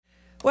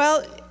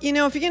Well, if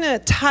you're going to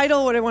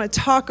title what I want to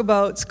talk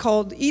about, it's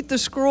called Eat the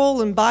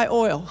Scroll and Buy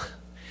Oil.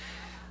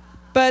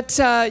 But,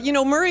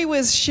 Murray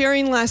was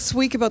sharing last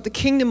week about the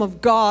kingdom of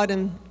God,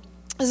 and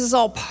this is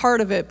all part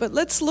of it. But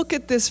let's look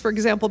at this, for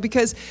example,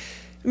 because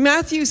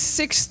Matthew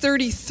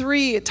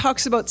 6:33, it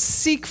talks about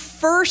seek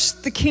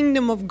first the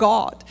kingdom of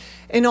God,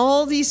 and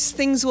all these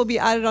things will be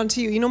added onto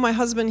you. My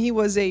husband, he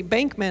was a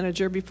bank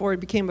manager before he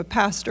became a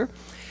pastor.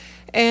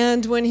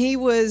 And when he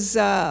was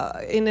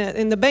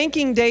in the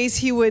banking days,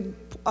 he would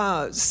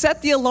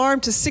set the alarm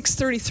to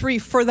 6:33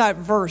 for that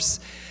verse,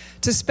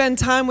 to spend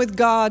time with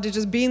God, to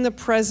just be in the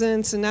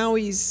presence. And now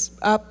he's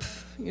up,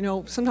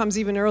 sometimes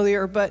even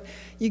earlier. But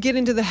you get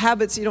into the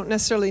habits, you don't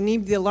necessarily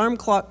need the alarm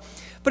clock.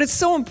 But it's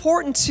so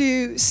important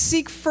to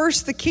seek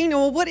first the kingdom.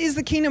 Well, what is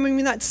the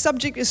kingdom? That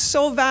subject is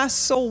so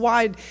vast, so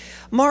wide.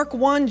 Mark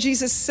 1,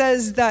 Jesus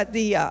says that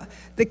the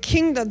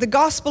kingdom, the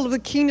gospel of the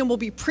kingdom will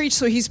be preached.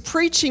 So he's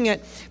preaching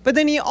it, but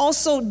then he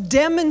also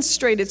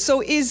demonstrated.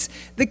 So is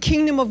the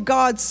kingdom of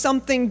God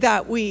something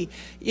that we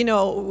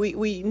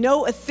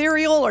know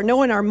ethereal or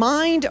know in our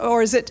mind,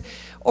 or is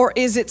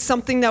it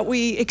something that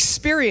we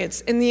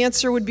experience? And the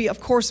answer would be, of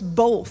course,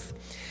 both.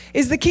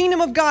 Is the kingdom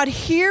of God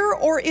here,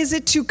 or is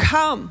it to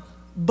come?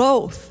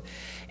 Both.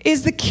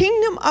 Is the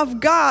kingdom of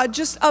God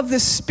just of the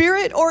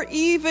Spirit, or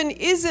even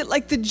is it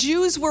like the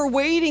Jews were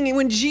waiting, and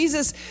when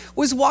Jesus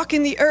was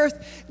walking the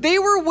earth, they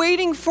were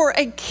waiting for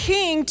a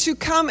king to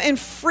come and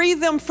free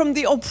them from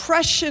the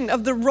oppression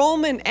of the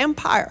Roman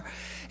Empire.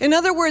 In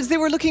other words, they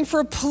were looking for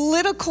a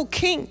political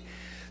king.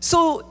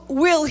 So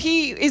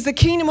is the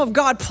kingdom of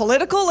God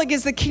political?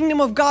 Is the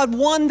kingdom of God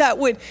one that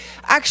would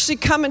actually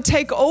come and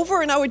take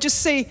over? And I would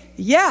just say,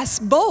 yes,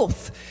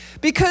 both.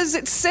 Because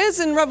it says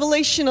in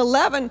Revelation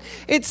 11,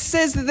 it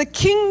says that the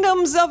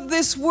kingdoms of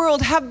this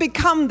world have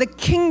become the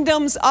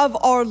kingdoms of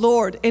our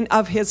Lord and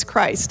of his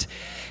Christ.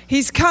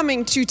 He's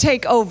coming to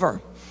take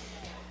over.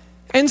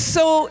 And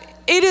so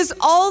it is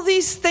all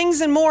these things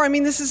and more.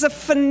 This is a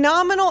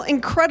phenomenal,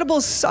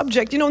 incredible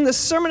subject. In the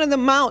Sermon on the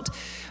Mount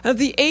of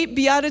the 8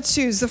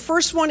 Beatitudes, the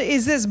first one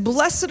is this: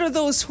 blessed are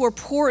those who are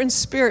poor in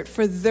spirit,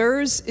 for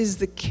theirs is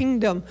the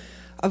kingdom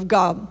of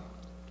God.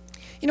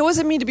 What does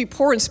it mean to be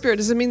poor in spirit?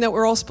 Does it mean that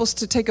we're all supposed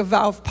to take a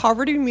vow of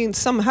poverty?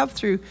 Some have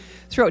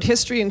throughout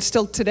history and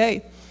still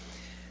today.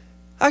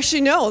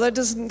 Actually, no, that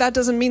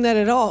doesn't mean that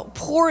at all.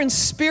 Poor in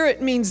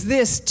spirit means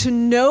this: to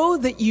know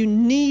that you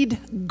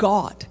need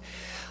God.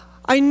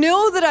 I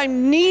know that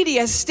I'm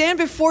needy. I stand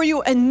before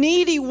you a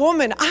needy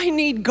woman. I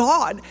need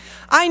God.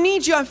 I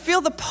need you. I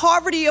feel the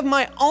poverty of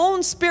my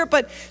own spirit,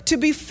 but to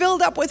be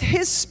filled up with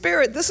his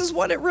spirit, this is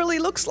what it really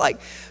looks like.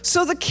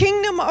 So the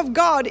kingdom of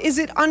God, is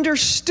it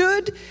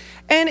understood?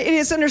 And it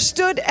is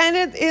understood,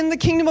 and in the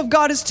kingdom of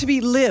God is to be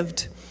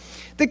lived.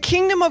 The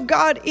kingdom of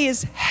God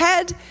is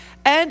head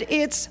and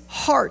it's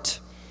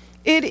heart.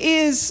 It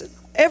is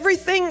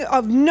everything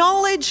of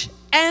knowledge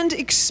and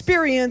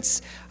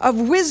experience,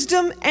 of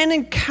wisdom and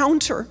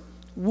encounter,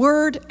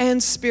 word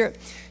and spirit.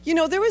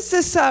 There was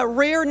this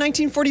rare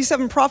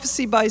 1947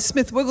 prophecy by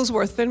Smith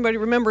Wigglesworth, if anybody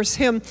remembers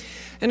him,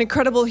 an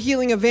incredible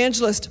healing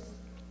evangelist.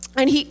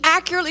 And he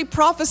accurately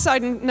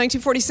prophesied in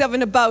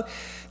 1947 about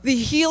the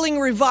healing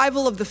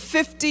revival of the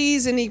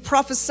 50s, and he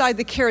prophesied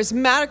the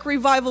charismatic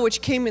revival,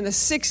 which came in the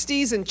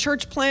 60s, and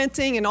church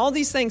planting and all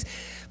these things.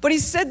 But he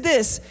said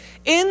this: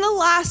 in the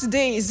last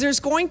days,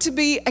 there's going to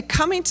be a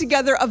coming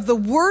together of the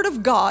Word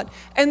of God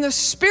and the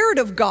Spirit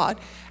of God,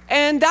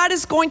 and that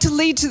is going to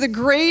lead to the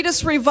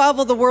greatest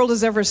revival the world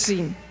has ever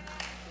seen.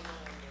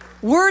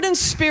 Word and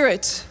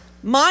Spirit,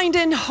 mind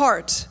and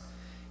heart.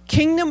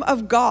 Kingdom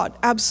of God,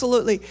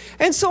 absolutely.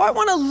 And so I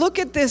want to look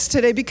at this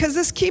today because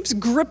this keeps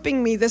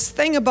gripping me, this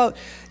thing about,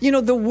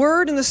 the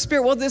Word and the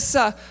Spirit. Well, this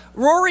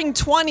roaring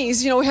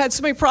 20s, we had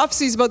so many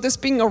prophecies about this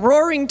being a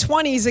roaring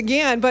 20s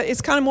again, but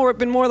it's kind of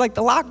been more like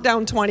the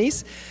lockdown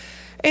 20s.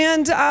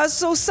 And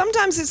so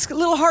sometimes it's a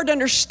little hard to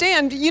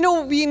understand.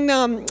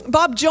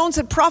 Bob Jones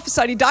had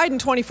prophesied, he died in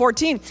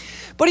 2014,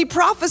 but he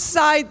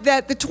prophesied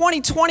that the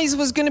 2020s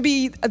was going to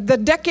be the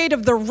decade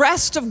of the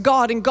rest of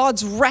God and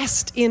God's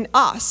rest in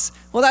us.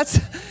 Well, that's,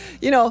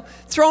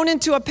 thrown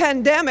into a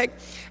pandemic.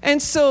 And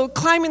so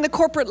climbing the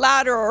corporate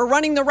ladder or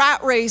running the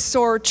rat race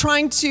or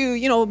trying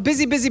to,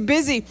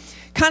 busy,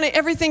 kind of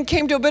everything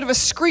came to a bit of a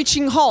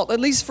screeching halt, at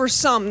least for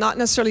some, not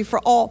necessarily for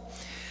all.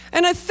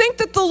 And I think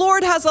that the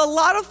Lord has a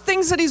lot of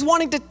things that he's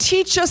wanting to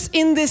teach us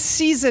in this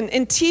season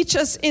and teach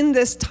us in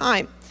this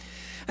time.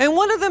 And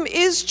one of them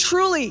is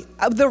truly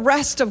the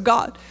rest of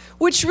God,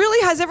 which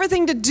really has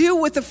everything to do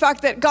with the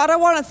fact that, God, I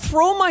want to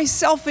throw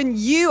myself in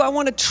you. I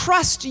want to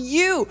trust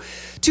you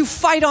to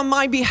fight on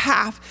my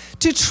behalf,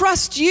 to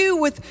trust you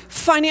with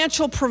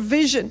financial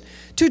provision,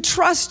 to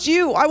trust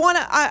you.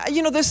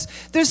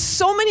 There's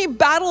so many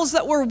battles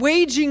that we're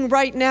waging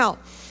right now.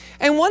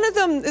 And one of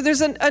them,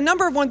 there's a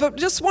number of ones, but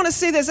just want to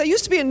say this. I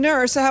used to be a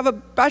nurse. I have a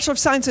Bachelor of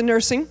Science in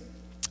Nursing.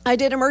 I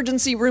did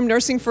emergency room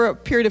nursing for a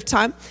period of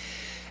time.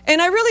 And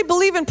I really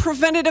believe in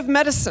preventative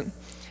medicine.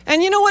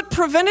 And you know what?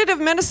 Preventative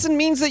medicine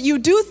means that you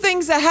do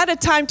things ahead of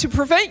time to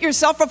prevent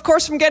yourself, of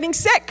course, from getting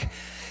sick.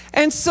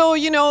 And so,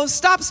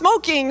 stop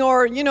smoking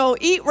or,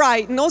 eat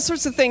right and those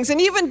sorts of things. And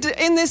even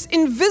in this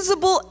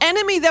invisible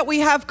enemy that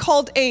we have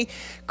called a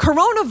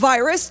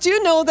coronavirus, do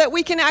you know that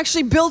we can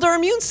actually build our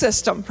immune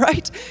system,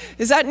 right?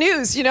 Is that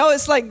news?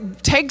 It's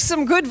like take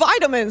some good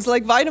vitamins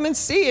like vitamin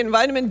C and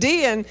vitamin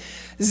D and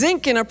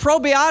zinc and a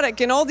probiotic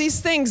and all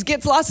these things,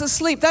 get lots of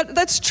sleep.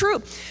 That's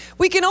true.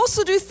 We can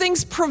also do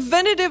things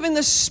preventative in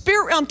the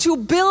spirit realm to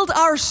build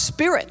our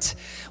spirit.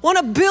 Want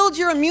to build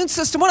your immune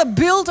system, want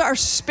to build our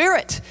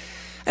spirit.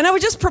 And I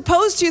would just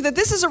propose to you that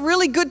this is a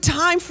really good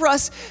time for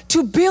us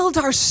to build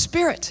our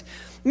spirit.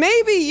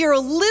 Maybe you're a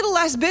little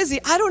less busy,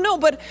 I don't know,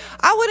 but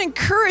I would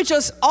encourage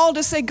us all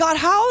to say, God,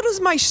 how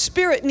does my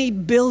spirit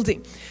need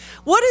building?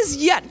 What is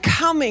yet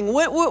coming?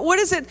 What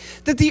is it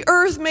that the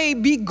earth may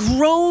be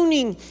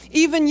groaning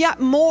even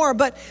yet more?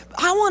 But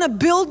I want to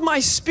build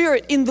my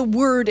spirit in the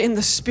word, in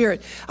the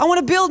spirit. I want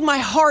to build my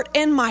heart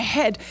and my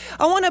head.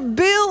 I want to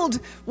build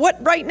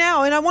what right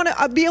now, and I want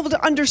to be able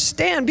to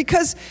understand,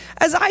 because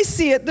as I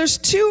see it, there's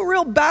two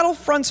real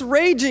battlefronts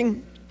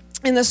raging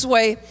in this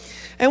way.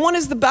 And one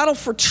is the battle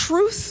for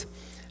truth.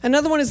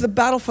 Another one is the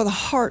battle for the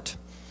heart.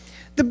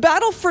 The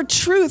battle for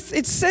truth,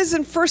 it says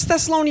in 1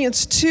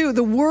 Thessalonians 2,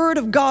 the word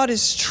of God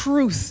is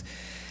truth.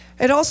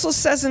 It also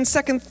says in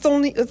 2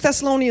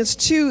 Thessalonians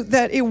 2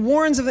 that it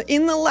warns of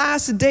in the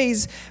last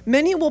days,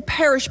 many will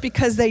perish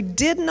because they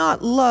did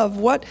not love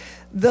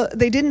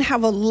they didn't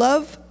have a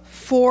love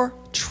for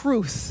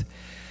truth.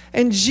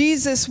 And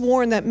Jesus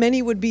warned that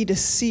many would be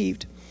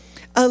deceived.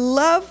 A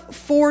love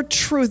for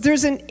truth.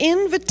 There's an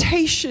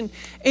invitation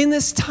in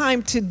this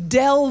time to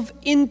delve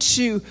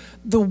into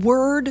the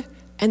word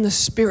and the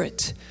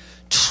spirit.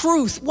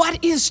 Truth.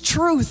 What is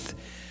truth?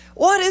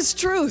 What is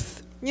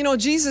truth?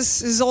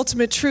 Jesus is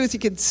ultimate truth. He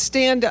could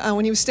stand,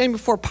 when he was standing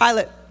before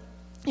Pilate,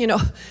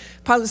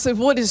 Pilate said,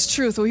 what is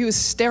truth? Well, he was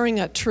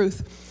staring at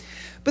truth.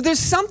 But there's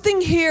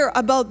something here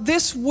about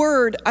this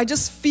word, I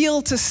just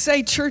feel to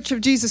say, Church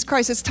of Jesus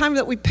Christ, it's time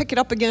that we pick it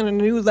up again on a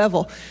new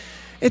level.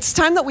 It's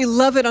time that we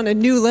love it on a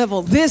new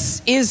level.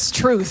 This is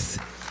truth.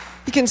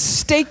 You can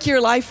stake your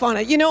life on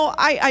it.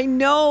 I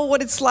know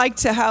what it's like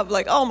to have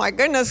oh my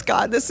goodness,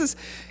 God,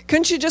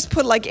 couldn't you just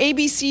put A,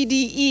 B, C,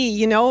 D,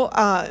 E,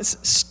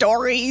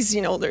 stories,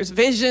 there's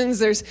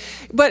visions,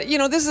 but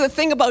this is the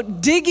thing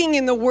about digging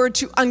in the word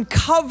to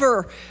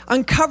uncover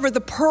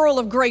the pearl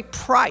of great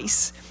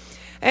price.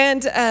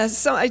 And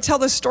so I tell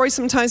this story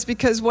sometimes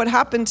because what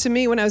happened to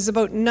me when I was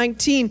about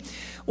 19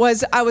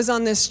 was I was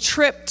on this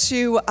trip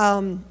to,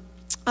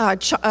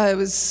 it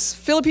was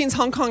Philippines,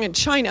 Hong Kong, and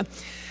China.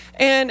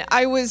 And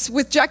I was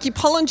with Jackie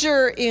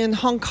Pullinger in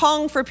Hong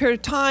Kong for a period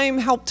of time,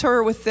 helped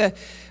her with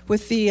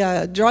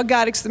the drug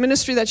addicts, the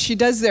ministry that she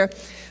does there.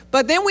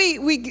 But then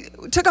we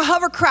took a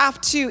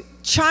hovercraft to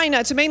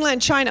China, to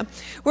mainland China,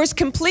 where it's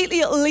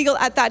completely illegal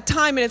at that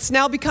time, and it's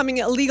now becoming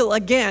illegal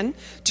again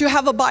to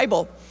have a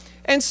Bible.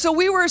 And so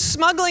we were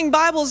smuggling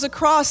Bibles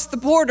across the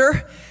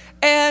border.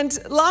 And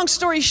long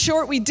story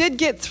short, we did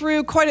get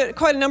through quite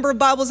a number of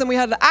Bibles, and we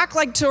had to act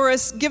like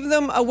tourists, give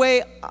them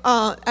away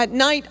at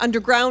night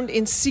underground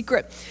in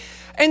secret.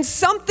 And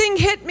something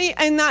hit me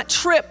in that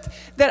trip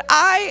that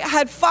I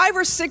had 5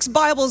 or 6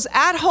 Bibles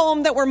at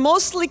home that were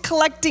mostly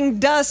collecting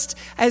dust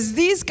as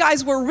these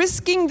guys were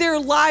risking their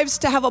lives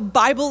to have a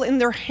Bible in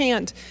their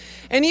hand,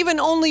 and even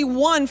only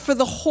one for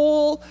the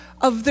whole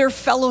of their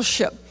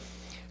fellowship.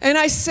 And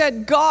I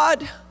said,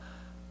 God,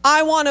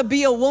 I want to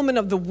be a woman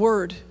of the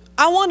word.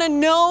 I want to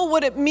know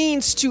what it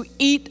means to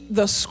eat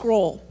the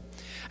scroll.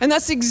 And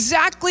that's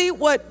exactly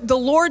what the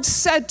Lord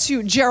said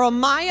to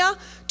Jeremiah,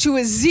 to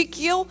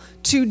Ezekiel,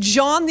 to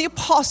John the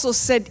Apostle,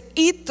 said,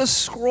 eat the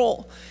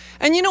scroll.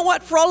 And you know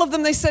what? For all of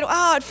them, they said,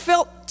 it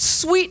felt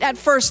sweet at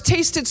first,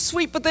 tasted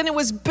sweet, but then it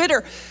was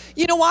bitter.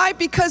 You know why?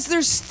 Because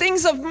there's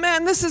things of,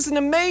 man, this is an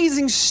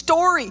amazing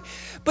story.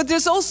 But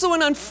there's also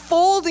an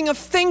unfolding of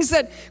things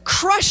that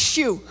crush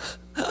you.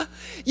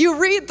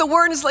 You read the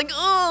word and it's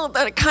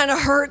that it kind of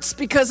hurts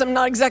because I'm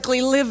not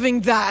exactly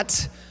living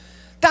that.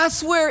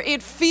 That's where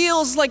it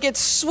feels like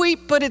it's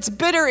sweet, but it's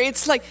bitter.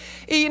 It's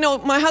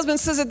my husband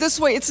says it this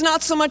way. It's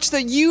not so much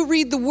that you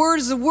read the word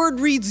as the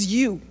word reads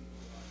you.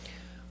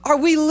 Are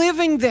we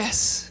living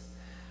this?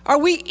 Are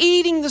we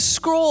eating the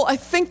scroll? I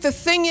think the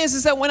thing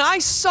is that when I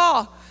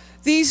saw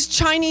these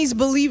Chinese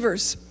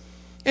believers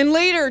and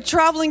later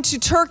traveling to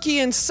Turkey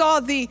and saw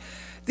the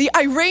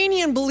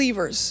Iranian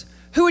believers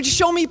who would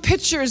show me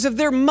pictures of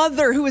their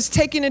mother who was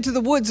taken into the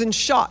woods and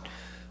shot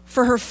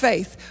for her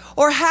faith,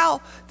 or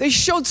how they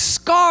showed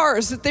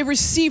scars that they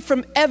received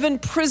from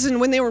Evin prison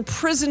when they were in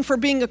prison for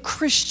being a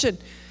Christian,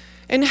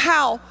 and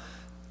how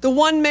the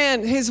one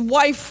man, his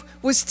wife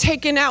was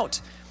taken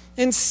out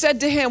and said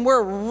to him,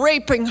 we're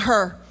raping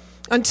her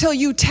until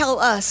you tell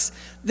us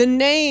the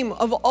name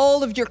of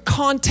all of your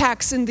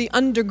contacts in the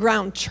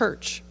underground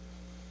church.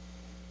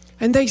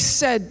 And they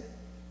said,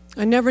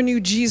 I never knew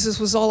Jesus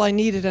was all I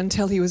needed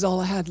until he was all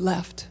I had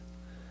left.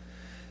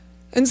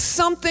 And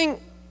something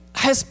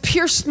has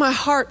pierced my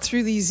heart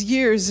through these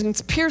years, and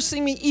it's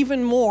piercing me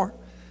even more.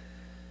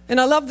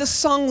 And I love the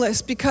song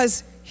list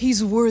because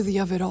he's worthy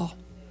of it all.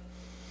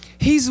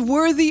 He's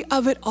worthy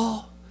of it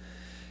all.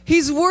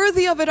 He's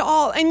worthy of it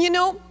all. And you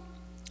know,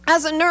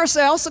 as a nurse,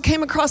 I also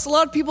came across a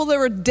lot of people that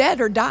were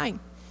dead or dying.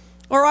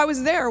 Or I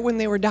was there when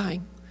they were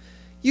dying.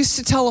 Used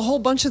to tell a whole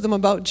bunch of them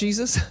about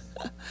Jesus.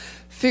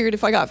 Figured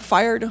if I got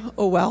fired,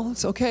 oh well,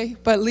 it's okay.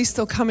 But at least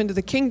they'll come into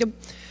the kingdom.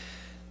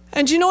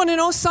 And you want to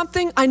know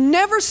something? I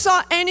never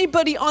saw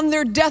anybody on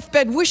their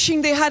deathbed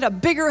wishing they had a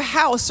bigger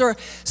house or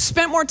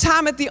spent more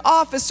time at the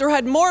office or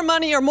had more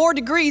money or more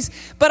degrees.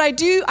 But I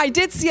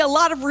did see a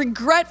lot of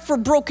regret for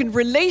broken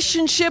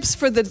relationships,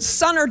 for the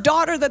son or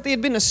daughter that they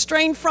had been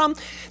estranged from,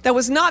 that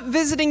was not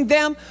visiting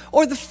them,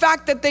 or the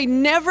fact that they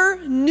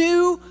never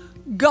knew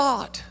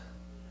God.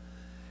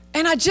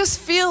 And I just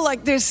feel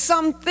like there's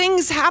some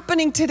things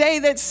happening today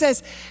that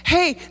says,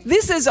 hey,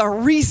 this is a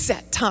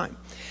reset time.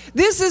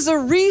 This is a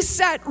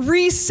reset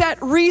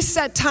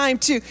time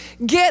to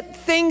get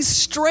things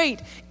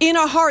straight in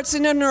our hearts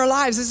and in our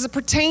lives as it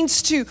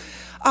pertains to,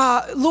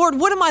 Lord,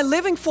 what am I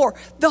living for?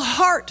 The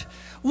heart.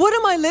 What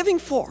am I living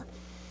for?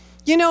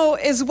 You know,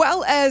 as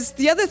well as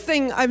the other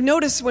thing I've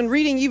noticed when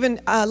reading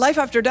even Life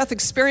After Death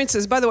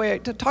Experiences, by the way,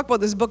 to talk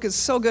about this book is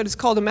so good. It's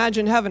called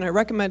Imagine Heaven. I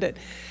recommend it.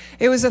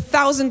 It was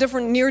 1,000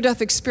 different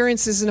near-death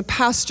experiences, and a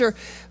pastor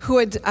who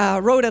had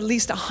wrote at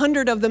least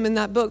 100 of them in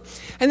that book.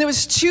 And there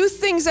was two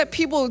things that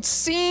people had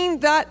seen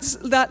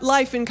that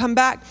life and come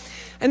back.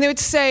 And they would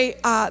say,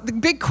 the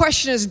big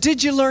question is,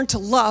 did you learn to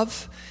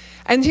love?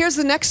 And here's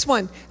the next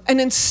one, an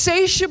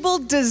insatiable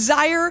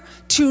desire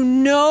to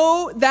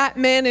know that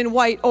man in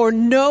white or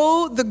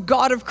know the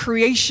God of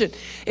creation.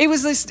 It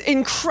was this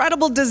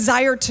incredible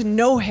desire to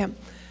know him.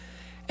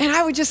 And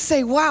I would just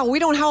say, wow, we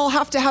don't all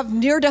have to have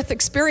near-death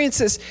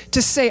experiences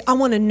to say, I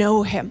want to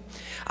know him.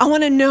 I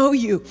want to know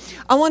you.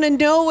 I want to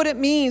know what it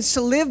means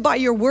to live by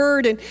your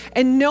word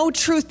and know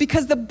truth,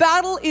 because the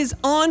battle is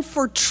on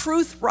for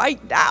truth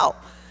right now.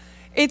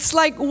 It's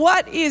like,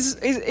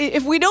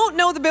 if we don't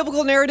know the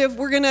biblical narrative,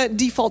 we're going to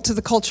default to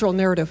the cultural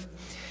narrative.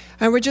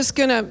 And we're just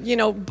going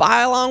to,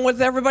 buy along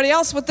with everybody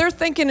else, what they're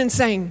thinking and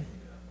saying.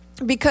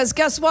 Because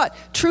guess what?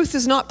 Truth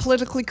is not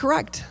politically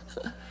correct.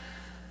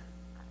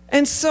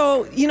 And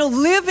so,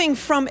 living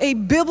from a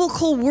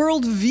biblical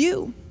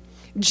worldview,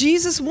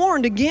 Jesus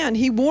warned again.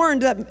 He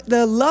warned that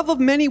the love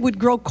of many would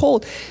grow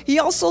cold. He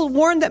also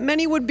warned that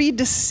many would be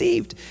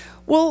deceived.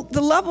 Well,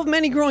 the love of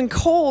many growing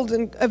cold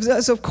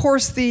is, of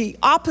course, the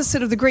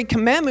opposite of the great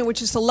commandment,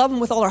 which is to love him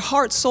with all our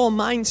heart, soul,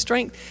 mind,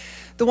 strength.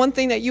 The one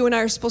thing that you and I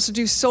are supposed to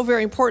do so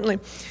very importantly.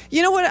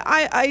 You know what?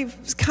 I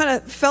kind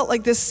of felt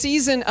like this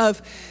season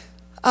of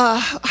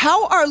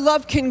how our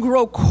love can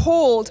grow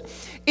cold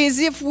is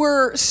if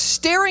we're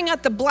staring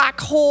at the black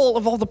hole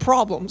of all the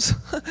problems.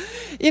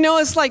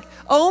 It's like,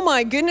 oh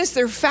my goodness,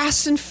 they're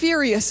fast and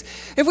furious.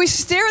 If we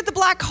stare at the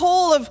black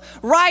hole of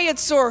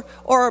riots or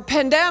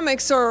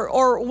pandemics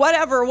or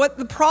whatever, what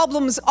the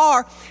problems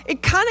are,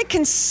 it kind of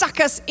can suck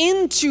us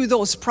into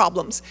those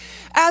problems,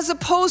 as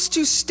opposed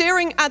to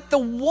staring at the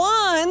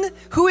one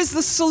who is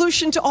the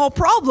solution to all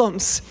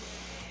problems.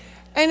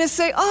 And to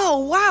say,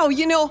 oh, wow,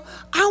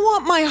 I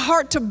want my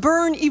heart to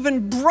burn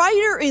even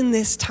brighter in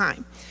this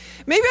time.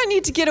 Maybe I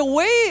need to get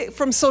away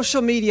from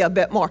social media a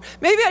bit more.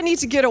 Maybe I need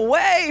to get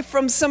away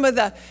from some of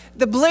the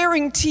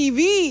blaring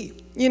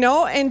TV,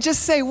 and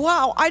just say,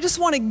 wow, I just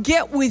want to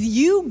get with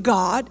you,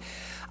 God.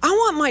 I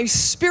want my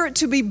spirit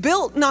to be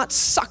built, not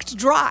sucked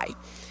dry.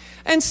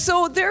 And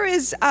so there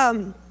is,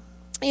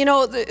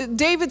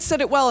 David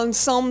said it well in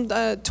Psalm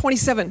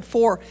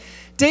 27:4.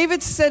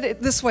 David said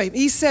it this way.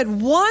 He said,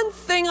 one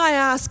thing I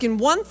ask and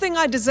one thing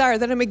I desire,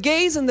 that I may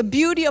gaze on the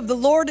beauty of the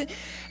Lord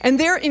and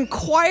there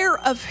inquire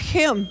of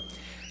him,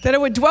 that I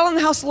would dwell in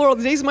the house of the Lord all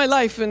the days of my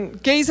life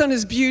and gaze on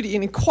his beauty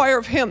and inquire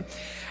of him.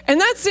 And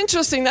that's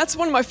interesting. That's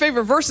one of my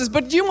favorite verses.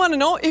 But do you want to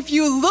know, if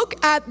you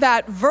look at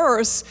that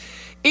verse,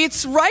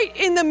 it's right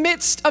in the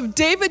midst of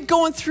David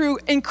going through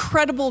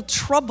incredible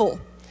trouble.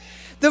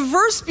 The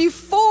verse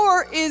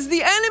before is,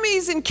 the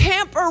enemies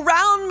encamp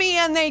around me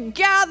and they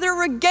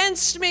gather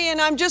against me and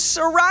I'm just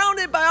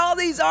surrounded by all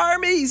these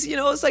armies.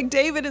 It's like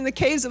David in the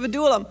caves of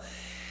Adullam.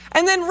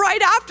 And then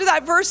right after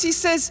that verse, he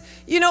says,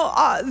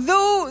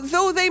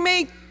 though they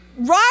may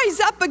rise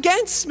up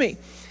against me.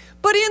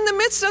 But in the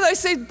midst of it, I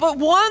say, but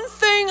one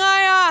thing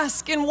I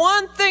ask and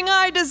one thing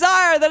I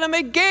desire, that I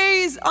may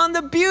gaze on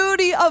the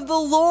beauty of the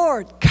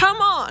Lord. Come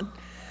on.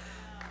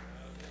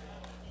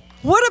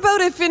 What about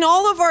if in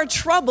all of our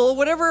trouble,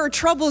 whatever our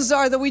troubles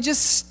are, that we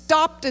just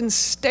stopped and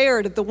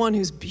stared at the one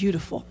who's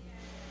beautiful?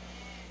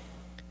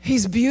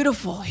 He's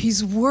beautiful.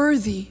 He's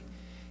worthy.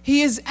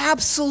 He is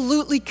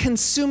absolutely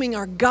consuming.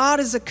 Our God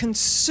is a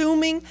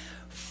consuming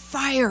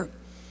fire.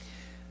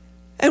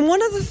 And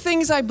one of the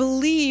things I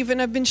believe,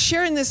 and I've been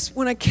sharing this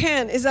when I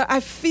can, is that I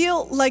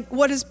feel like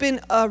what has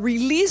been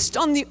released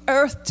on the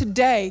earth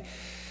today,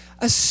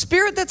 a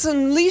spirit that's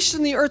unleashed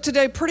on the earth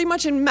today pretty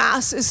much in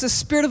mass, is the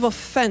spirit of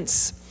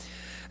offense.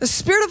 The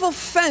spirit of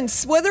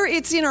offense, whether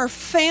it's in our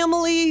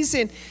families,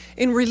 in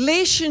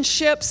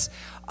relationships,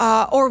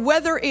 or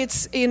whether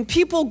it's in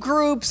people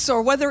groups,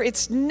 or whether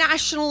it's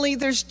nationally,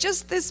 there's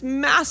just this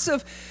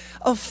massive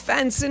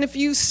offense. And if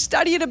you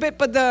study it a bit,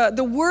 but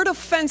the word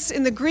offense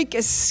in the Greek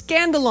is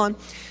scandalon,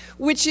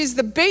 which is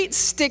the bait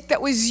stick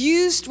that was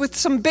used with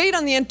some bait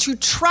on the end to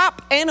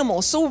trap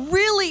animals. So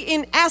really,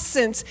 in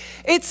essence,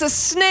 it's a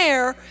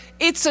snare,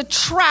 it's a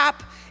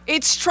trap,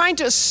 it's trying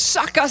to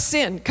suck us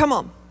in. Come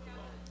on.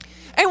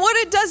 And what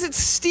it does, it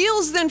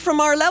steals then from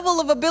our level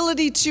of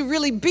ability to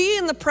really be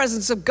in the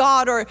presence of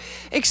God or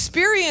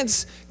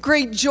experience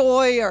great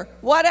joy or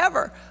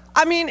whatever.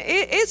 I mean,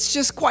 it's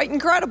just quite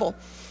incredible.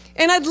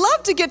 And I'd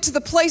love to get to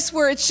the place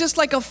where it's just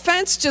like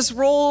offense just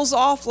rolls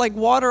off like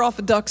water off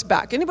a duck's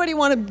back. Anybody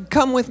want to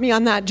come with me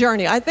on that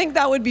journey? I think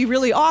that would be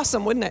really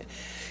awesome, wouldn't it?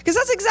 Because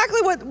that's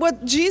exactly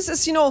what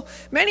Jesus,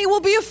 many will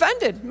be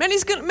offended. Many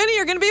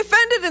are going to be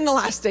offended in the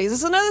last days.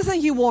 That's another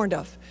thing he warned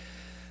of.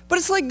 But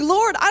it's like,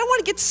 Lord, I don't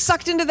want to get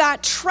sucked into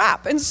that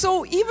trap. And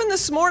so even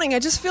this morning, I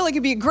just feel like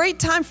it'd be a great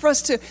time for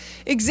us to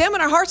examine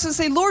our hearts and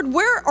say, Lord,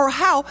 where or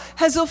how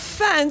has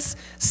offense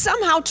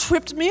somehow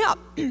tripped me up?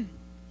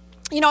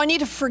 I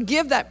need to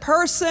forgive that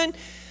person,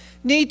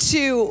 need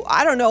to,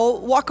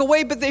 walk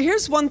away. But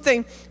here's one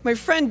thing. My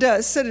friend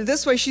said it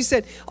this way. She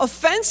said,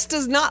 offense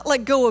does not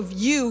let go of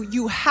you.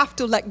 You have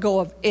to let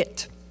go of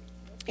it.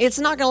 It's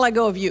not going to let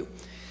go of you.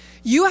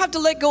 You have to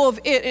let go of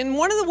it. And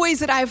one of the ways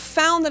that I have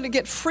found that I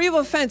get free of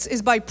offense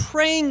is by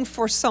praying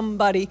for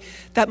somebody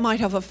that might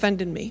have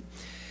offended me.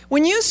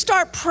 When you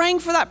start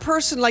praying for that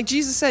person, like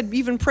Jesus said,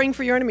 even praying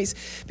for your enemies.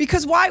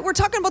 Because why? We're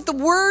talking about the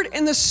word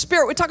and the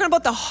spirit. We're talking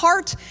about the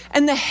heart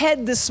and the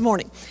head this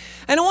morning.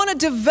 And I want to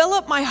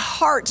develop my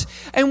heart.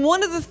 And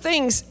one of the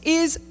things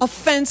is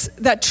offense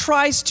that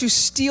tries to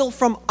steal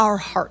from our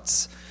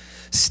hearts.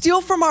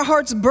 Steal from our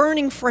hearts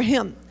burning for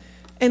him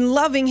and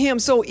loving him.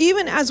 So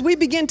even as we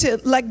begin to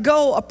let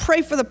go,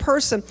 pray for the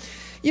person,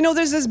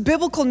 there's this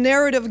biblical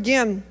narrative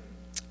again,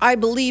 I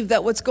believe,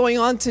 that what's going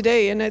on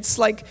today. And it's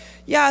like,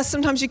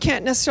 sometimes you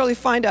can't necessarily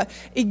find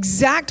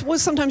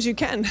sometimes you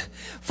can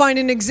find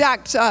an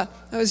exact, I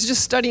was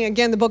just studying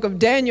again the book of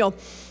Daniel.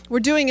 We're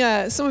doing,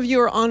 some of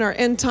you are on our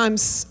End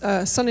Times,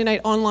 Sunday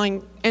night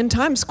online End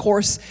Times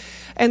course.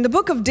 And the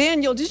book of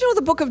Daniel, did you know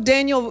the book of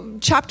Daniel,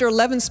 chapter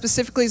 11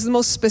 specifically, is the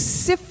most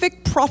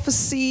specific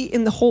prophecy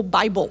in the whole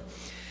Bible?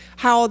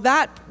 How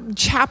that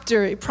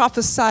chapter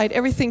prophesied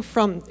everything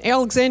from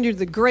Alexander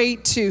the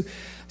Great to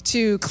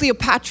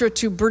Cleopatra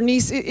to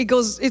Bernice.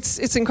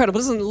 It's incredible.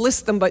 It doesn't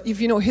list them, but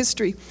if you know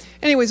history.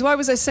 Anyways, why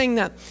was I saying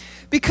that?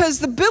 Because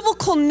the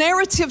biblical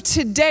narrative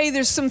today,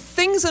 there's some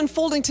things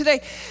unfolding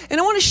today. And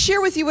I want to share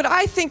with you what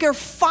I think are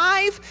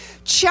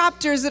 5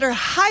 chapters that are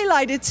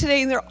highlighted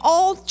today, and they're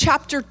all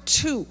chapter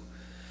 2.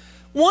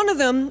 One of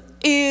them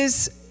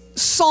is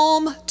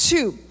Psalm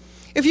 2.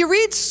 If you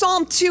read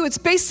Psalm 2, it's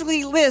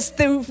basically this.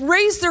 They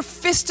raise their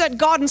fist at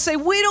God and say,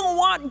 we don't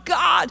want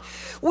God.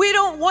 We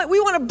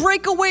want to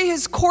break away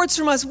his courts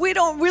from us. We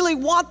don't really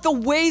want the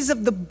ways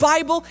of the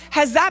Bible.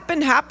 Has that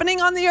been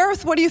happening on the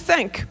earth? What do you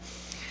think?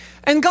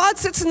 And God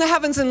sits in the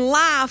heavens and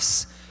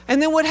laughs.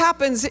 And then what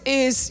happens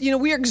is,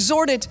 we are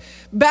exhorted,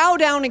 bow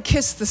down and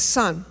kiss the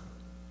Son.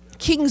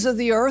 Kings of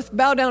the earth,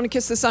 bow down and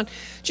kiss the Son.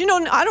 Do you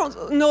know, I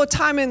don't know a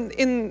time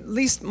in at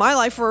least my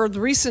life or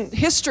the recent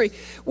history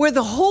where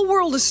the whole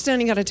world is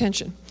standing at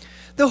attention.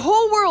 The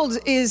whole world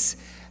is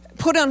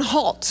put on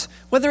halt,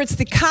 whether it's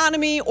the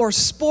economy or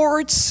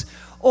sports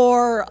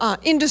or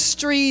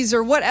industries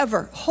or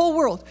whatever, whole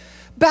world.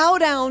 Bow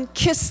down,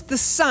 kiss the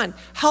Son.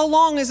 How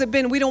long has it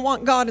been? We don't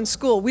want God in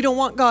school. We don't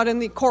want God in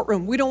the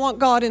courtroom. We don't want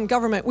God in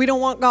government. We don't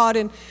want God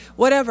in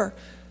whatever.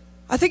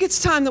 I think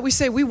it's time that we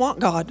say, we want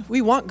God,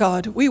 we want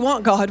God, we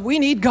want God, we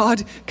need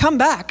God. Come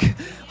back,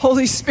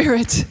 Holy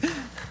Spirit.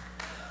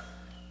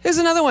 Here's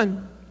another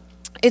one.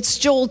 It's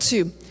Joel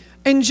 2.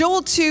 And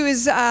Joel 2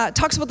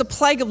 talks about the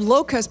plague of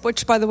locusts,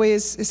 which, by the way,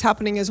 is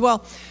happening as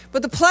well.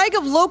 But the plague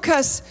of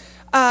locusts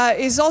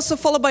is also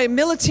followed by a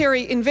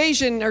military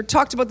invasion, or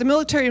talked about the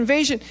military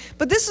invasion.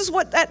 But this is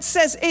what that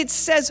says. It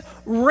says,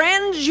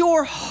 rend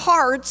your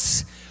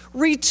hearts,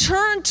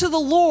 return to the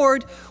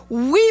Lord,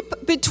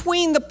 weep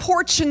between the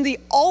porch and the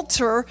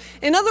altar.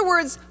 In other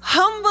words,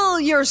 humble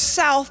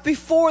yourself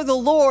before the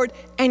Lord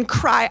and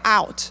cry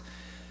out.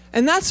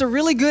 And that's a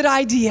really good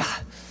idea.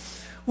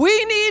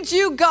 We need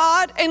you,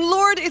 God. And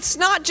Lord, it's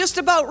not just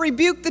about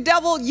rebuke the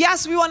devil.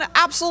 Yes, we want to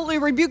absolutely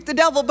rebuke the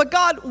devil. But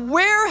God,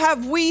 where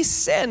have we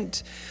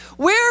sinned?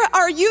 Where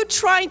are you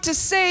trying to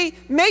say,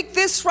 make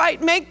this right,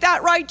 make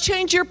that right,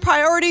 change your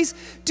priorities,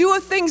 do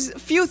a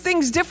few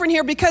things different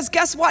here? Because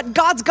guess what?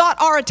 God's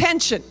got our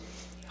attention.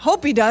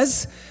 Hope he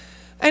does.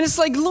 And it's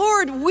like,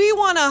 Lord, we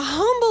want to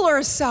humble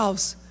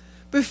ourselves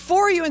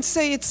before you and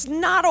say it's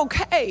not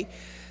okay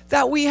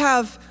that we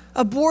have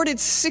aborted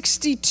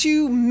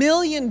 62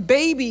 million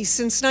babies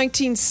since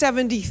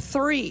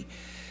 1973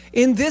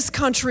 in this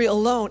country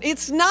alone.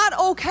 It's not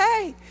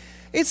okay.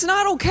 It's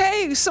not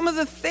okay. Some of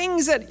the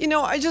things that,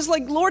 I just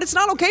like, Lord, it's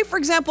not okay, for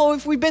example,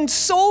 if we've been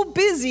so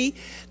busy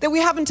that we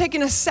haven't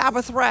taken a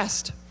Sabbath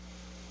rest.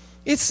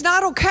 It's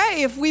not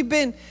okay if we've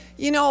been,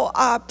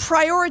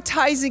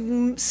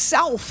 prioritizing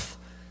self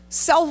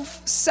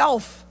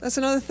Self. That's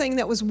another thing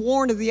that was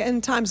warned of the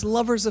end times,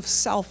 lovers of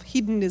self,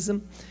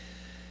 hedonism.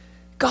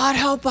 God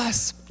help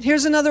us.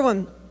 Here's another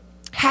one.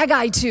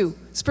 Haggai 2,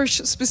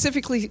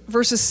 specifically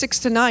verses 6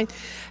 to 9.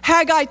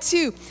 Haggai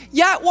 2,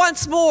 yet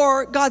once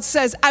more, God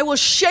says, I will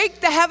shake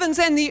the heavens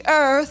and the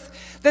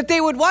earth, that they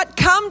would what?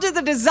 Come to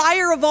the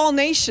desire of all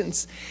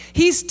nations.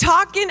 He's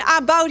talking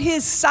about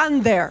his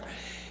son there.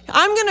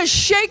 I'm going to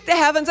shake the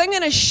heavens, I'm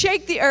going to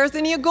shake the earth.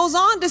 And he goes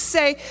on to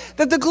say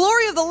that the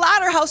glory of the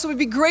latter house would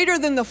be greater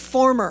than the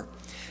former.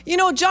 You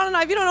know, John and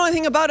I, if you don't know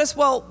anything about us,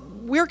 well,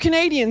 we're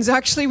Canadians,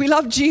 actually. We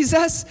love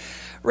Jesus.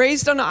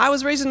 I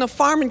was raised on a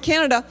farm in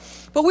Canada.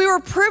 But we were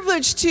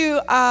privileged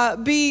to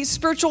be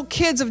spiritual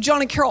kids of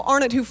John and Carol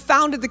Arnott, who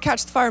founded the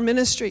Catch the Fire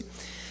ministry.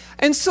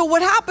 And so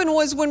what happened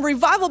was when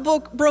revival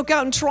broke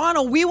out in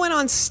Toronto, we went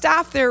on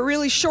staff there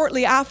really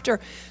shortly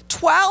after.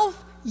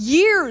 12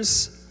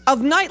 years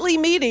of nightly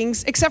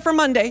meetings, except for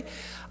Monday,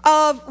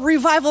 of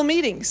revival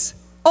meetings.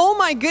 Oh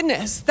my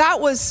goodness,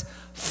 that was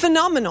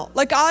phenomenal.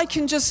 Like we're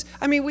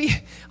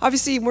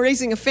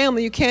raising a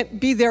family, you can't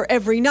be there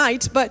every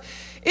night, but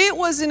it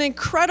was an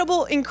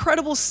incredible,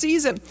 incredible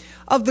season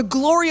of the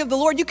glory of the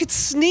Lord. You could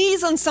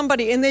sneeze on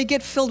somebody and they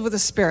get filled with the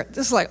Spirit.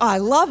 This is like, oh, I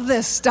love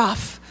this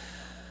stuff.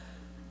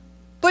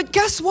 But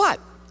guess what?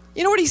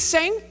 You know what he's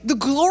saying? The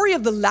glory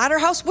of the latter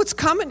house, what's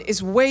coming,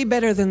 is way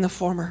better than the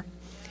former.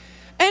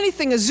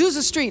 Anything,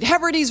 Azusa Street,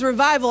 Hebrides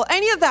Revival,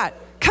 any of that,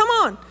 come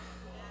on.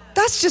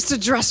 That's just a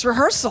dress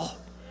rehearsal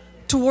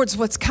towards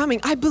what's coming.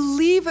 I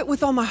believe it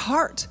with all my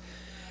heart.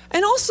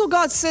 And also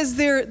God says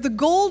there, the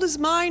gold is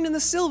mine and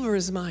the silver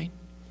is mine.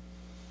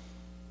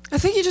 I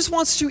think he just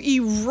wants to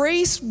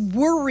erase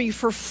worry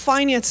for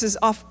finances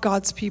off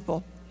God's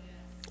people.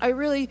 I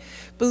really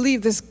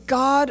believe this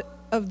God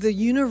of the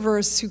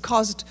universe who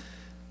caused,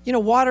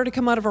 water to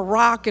come out of a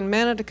rock and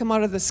manna to come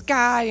out of the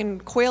sky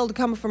and quail to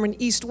come from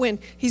an east wind.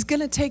 He's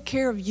going to take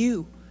care of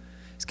you.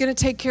 He's going to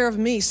take care of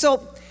me.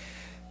 So,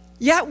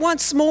 yet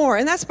once more,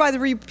 and that's by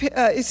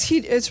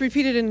it's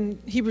repeated in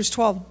Hebrews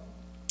 12.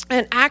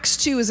 And Acts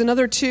 2 is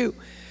another 2.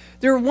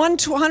 There were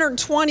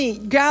 120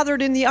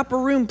 gathered in the upper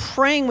room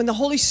praying when the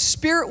Holy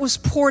Spirit was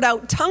poured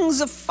out,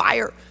 tongues of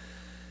fire.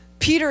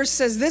 Peter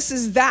says this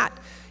is that.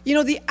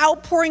 The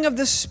outpouring of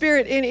the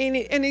Spirit,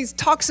 and he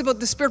talks about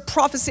the Spirit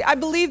prophecy. I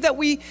believe that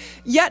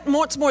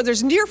once more,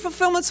 there's near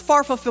fulfillments,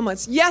 far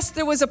fulfillments. Yes,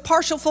 there was a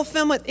partial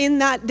fulfillment in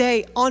that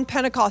day on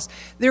Pentecost.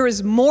 There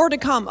is more to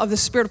come of the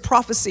Spirit of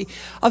prophecy,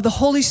 of the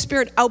Holy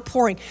Spirit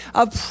outpouring,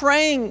 of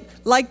praying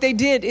like they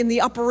did in the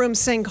upper room,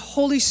 saying,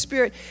 Holy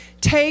Spirit,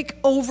 take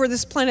over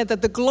this planet,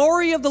 that the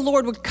glory of the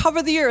Lord would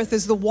cover the earth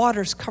as the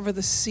waters cover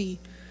the sea.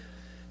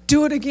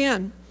 Do it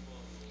again.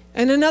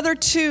 And another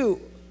 2,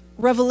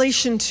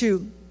 Revelation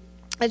 2.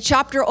 A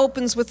chapter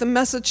opens with a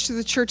message to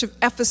the church of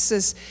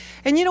Ephesus.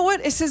 And you know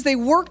what? It says they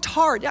worked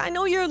hard. Yeah, I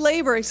know you're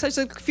laboring. Such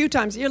a few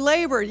times. You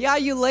labored. Yeah,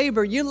 you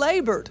labored. You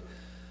labored.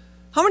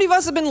 How many of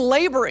us have been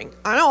laboring?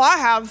 I know I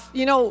have.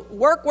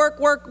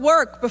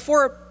 Work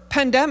before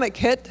pandemic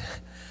hit.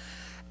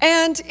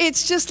 And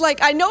it's just like,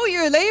 I know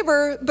you're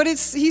labor, but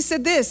he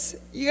said this.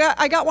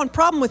 I got one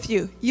problem with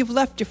you. You've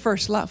left your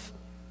first love.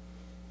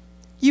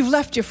 You've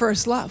left your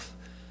first love.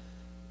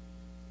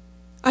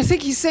 I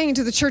think he's saying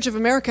to the Church of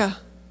America,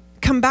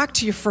 come back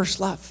to your first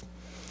love.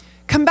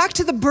 Come back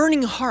to the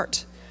burning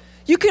heart.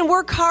 You can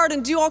work hard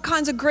and do all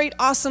kinds of great,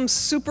 awesome,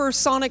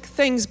 supersonic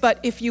things, but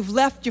if you've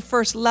left your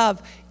first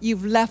love,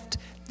 you've left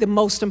the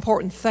most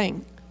important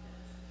thing.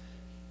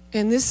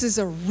 And this is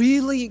a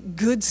really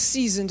good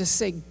season to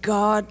say,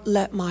 God,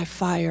 let my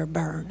fire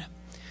burn.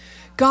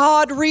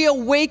 God,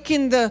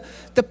 reawaken the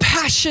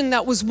passion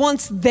that was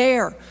once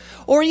there.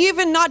 Or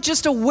even not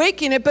just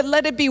awaken it, but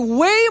let it be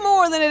way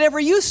more than it ever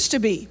used to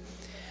be.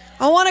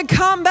 I want to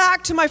come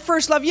back to my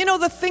first love. You know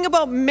the thing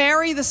about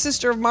Mary, the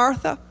sister of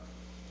Martha?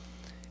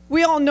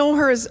 We all know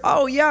her as,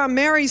 oh yeah,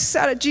 Mary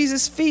sat at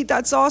Jesus' feet.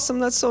 That's awesome.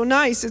 That's so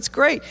nice. It's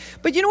great.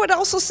 But you know what it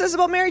also says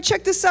about Mary?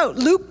 Check this out.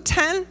 Luke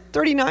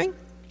 10:39.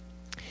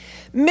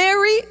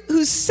 Mary,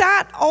 who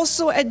sat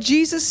also at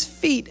Jesus'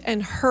 feet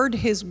and heard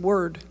his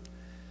word.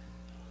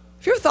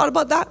 Have you ever thought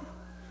about that?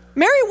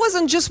 Mary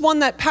wasn't just one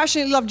that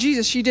passionately loved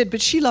Jesus. She did, but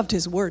she loved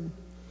his word.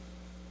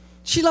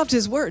 She loved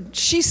his word.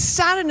 She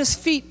sat at his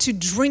feet to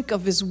drink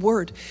of his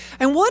word.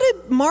 And what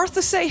did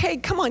Martha say? Hey,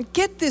 come on,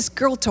 get this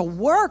girl to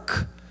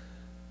work.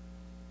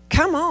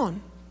 Come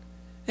on.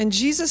 And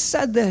Jesus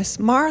said this,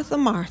 Martha,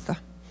 Martha,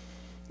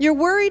 you're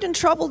worried and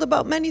troubled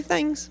about many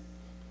things,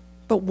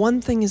 but one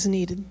thing is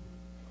needed.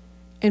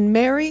 And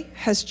Mary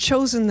has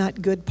chosen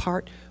that good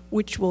part,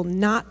 which will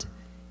not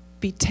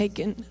be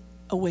taken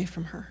away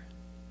from her.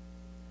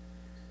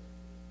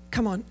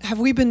 Come on, have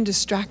we been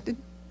distracted?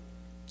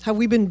 Have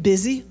we been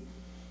busy?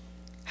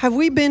 Have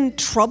we been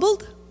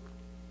troubled?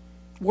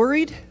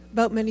 Worried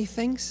about many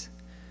things?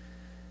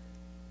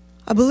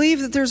 I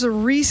believe that there's a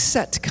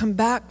reset to come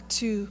back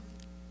to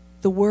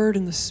the Word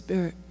and the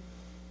Spirit.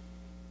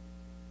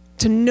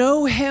 To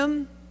know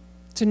Him,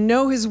 to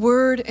know His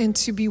Word, and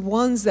to be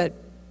ones that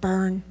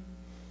burn.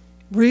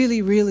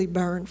 Really, really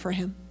burn for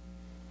Him.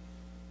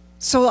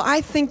 So I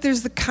think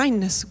there's the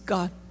kindness of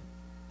God.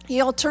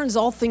 He all turns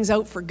all things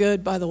out for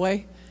good, by the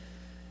way.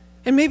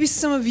 And maybe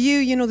some of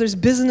you, there's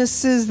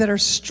businesses that are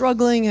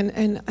struggling,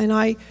 and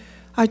I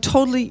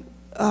totally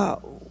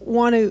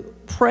want to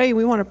pray.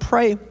 We want to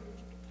pray.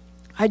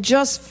 I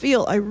just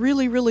feel, I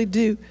really, really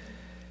do,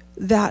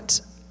 that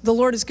the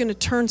Lord is going to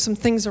turn some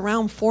things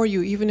around for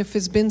you, even if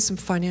there's been some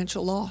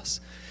financial loss.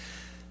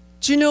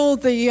 Do you know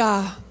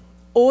the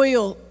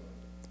oil,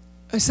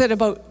 I said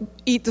about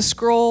eat the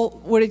scroll,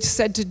 what he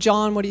said to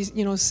John, what he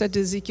said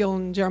to Ezekiel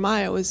and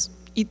Jeremiah was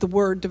eat the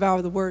word,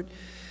 devour the word.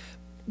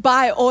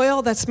 Buy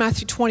oil, that's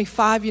Matthew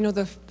 25,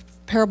 the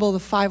parable of the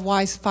 5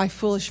 wise, 5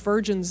 foolish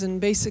virgins. And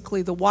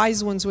basically the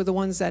wise ones were the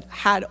ones that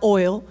had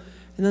oil,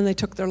 and then they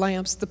took their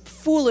lamps. The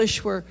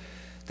foolish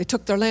they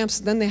took their lamps,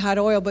 and then they had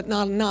oil, but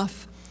not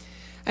enough.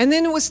 And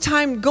then it was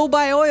time to go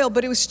buy oil,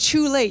 but it was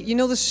too late. You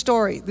know the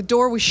story. The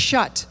door was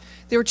shut.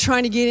 They were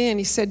trying to get in.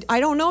 He said,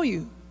 I don't know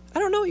you. I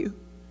don't know you.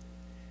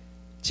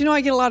 Do you know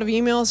I get a lot of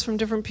emails from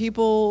different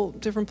people,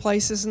 different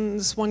places, and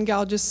this one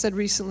gal just said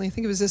recently, I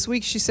think it was this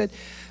week, she said,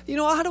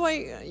 how do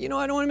I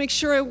don't want to make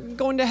sure I'm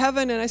going to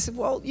heaven. And I said,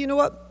 well, you know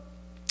what?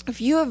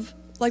 If you have,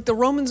 like the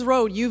Romans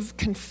road, you've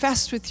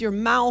confessed with your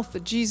mouth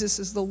that Jesus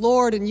is the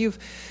Lord, and you've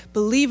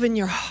believed in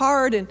your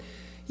heart, and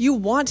you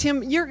want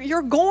him,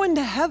 you're going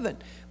to heaven.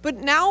 But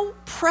now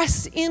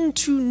press in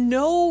to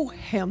know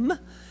him.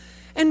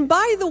 And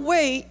by the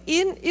way,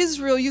 in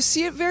Israel, you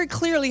see it very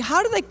clearly.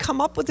 How do they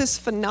come up with this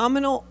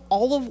phenomenal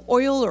olive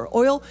oil or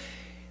oil?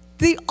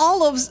 The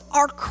olives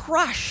are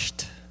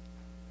crushed.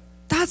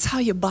 That's how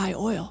you buy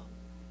oil.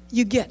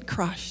 You get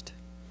crushed.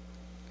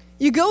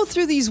 You go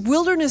through these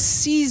wilderness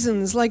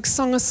seasons like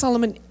Song of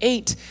Solomon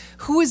 8.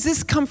 Who has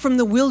this come from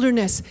the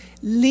wilderness?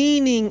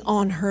 Leaning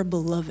on her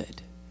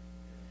beloved.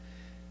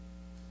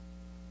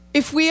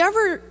 If we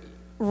ever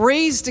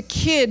raised a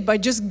kid by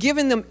just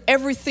giving them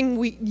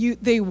everything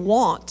they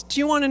want,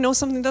 do you want to know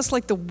something? That's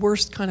like the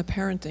worst kind of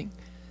parenting.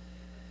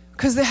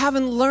 Because they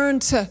haven't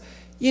learned to,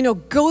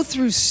 go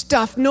through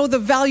stuff, know the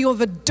value of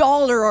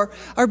 $1,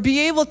 or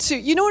be able to,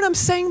 you know what I'm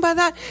saying by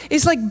that?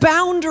 It's like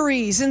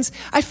boundaries. And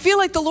I feel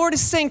like the Lord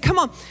is saying, come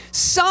on,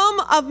 some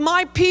of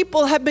my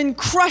people have been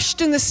crushed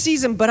in the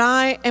season, but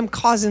I am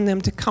causing them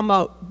to come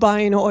out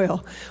buying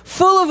oil,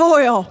 full of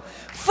oil,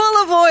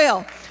 full of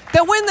oil.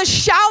 That when the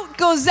shout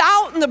goes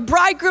out and the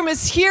bridegroom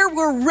is here,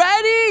 we're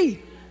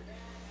ready,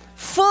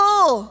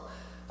 full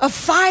of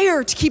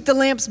fire to keep the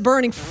lamps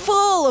burning,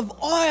 full of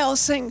oil,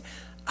 saying,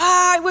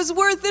 it was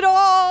worth it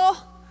all.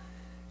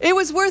 It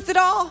was worth it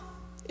all.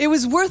 It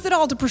was worth it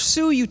all to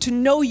pursue you, to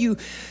know you,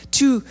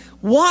 to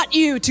want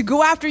you, to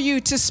go after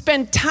you, to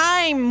spend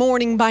time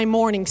morning by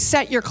morning.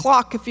 Set your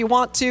clock if you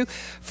want to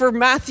for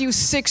Matthew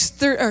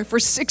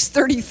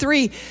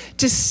 6:33,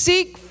 to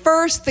seek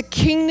first the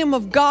kingdom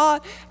of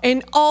God,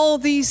 and all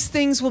these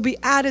things will be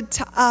added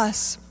to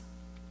us.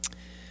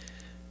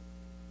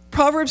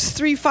 Proverbs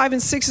 3, 5,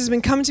 and 6 has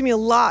been coming to me a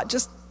lot,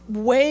 just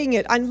weighing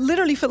it. I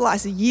literally for the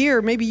last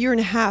year, maybe year and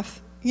a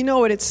half,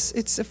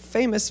 it's a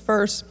famous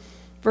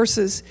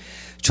verses.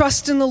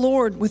 Trust in the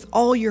Lord with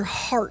all your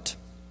heart,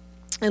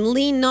 and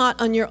lean not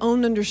on your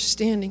own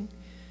understanding.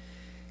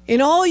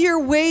 In all your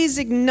ways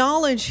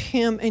acknowledge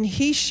him, and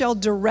he shall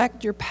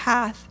direct your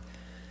path.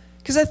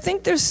 Because I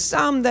think there's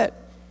some that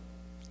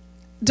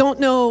don't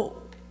know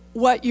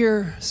what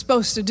you're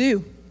supposed to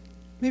do.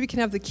 Maybe you can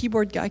have the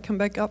keyboard guy come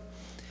back up.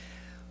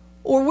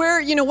 Or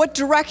where, what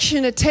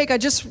direction to take.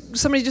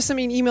 Somebody just sent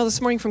me an email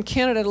this morning from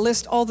Canada to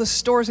list all the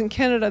stores in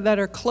Canada that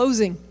are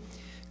closing.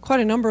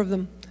 Quite a number of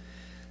them.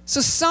 So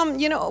some,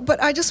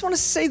 but I just want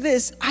to say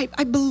this. I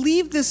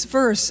believe this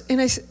verse, and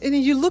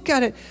you look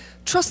at it,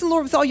 trust in the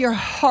Lord with all your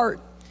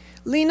heart.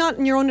 Lean not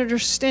in your own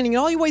understanding. In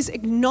all your ways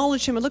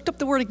acknowledge him. I looked up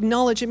the word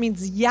acknowledge. It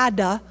means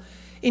yada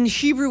in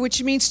Hebrew,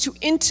 which means to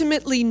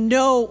intimately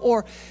know,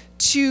 or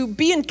to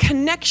be in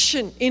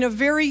connection in a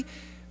very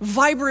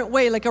vibrant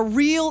way, like a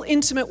real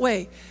intimate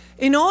way.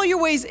 In all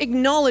your ways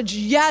acknowledge,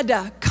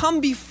 yada, come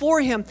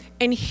before him,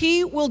 and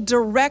he will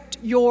direct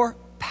your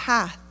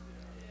path.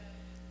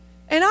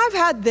 And I've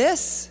had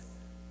this.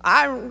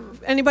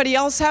 Anybody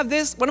else have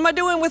this? What am I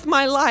doing with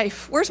my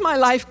life? Where's my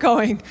life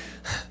going?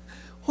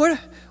 What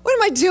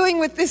am I doing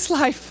with this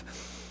life?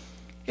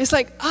 It's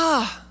like,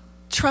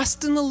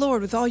 trust in the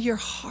Lord with all your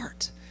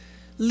heart.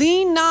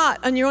 Lean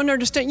not on your own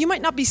understanding. You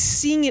might not be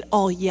seeing it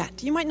all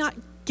yet. You might not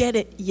get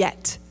it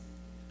yet.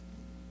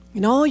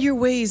 In all your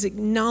ways,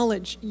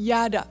 acknowledge,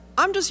 yada.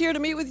 I'm just here to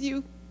meet with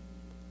you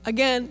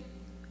again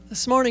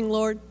this morning,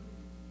 Lord.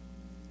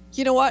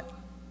 You know what?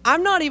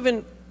 I'm not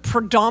even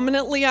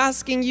predominantly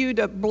asking you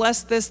to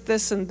bless this,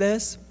 this, and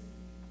this.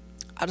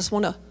 I just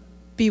want to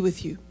be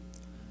with you.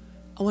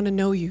 I want to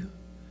know you.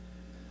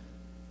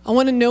 I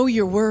want to know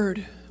your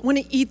word. I want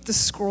to eat the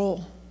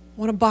scroll. I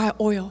want to buy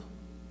oil.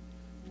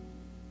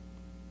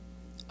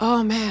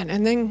 Oh, man.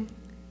 And then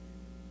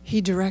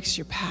he directs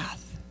your path.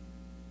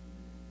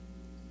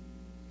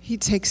 He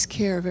takes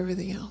care of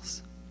everything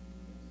else.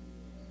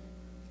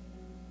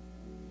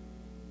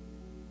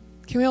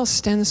 Can we all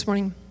stand this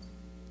morning?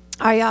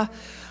 I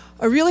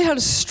I really had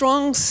a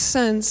strong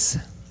sense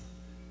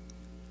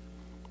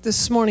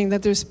this morning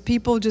that there's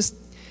people just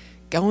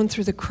going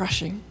through the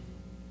crushing.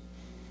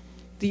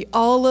 The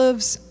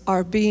olives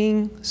are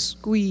being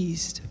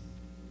squeezed.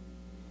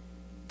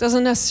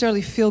 Doesn't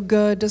necessarily feel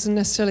good, doesn't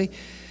necessarily,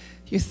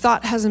 your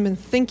thought hasn't been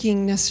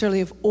thinking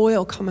necessarily of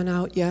oil coming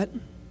out yet.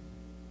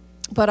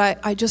 But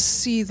I just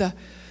see the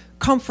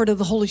comfort of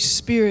the Holy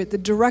Spirit, the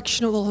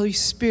direction of the Holy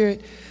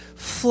Spirit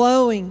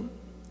flowing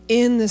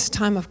in this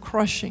time of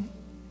crushing.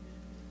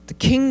 The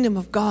kingdom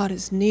of God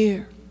is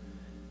near.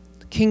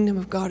 The kingdom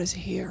of God is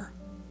here.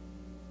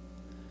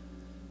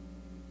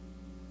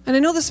 And I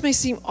know this may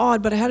seem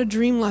odd, but I had a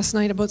dream last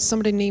night about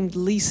somebody named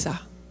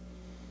Lisa.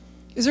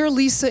 Is there a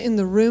Lisa in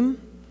the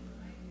room?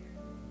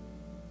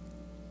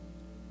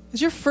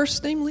 Is your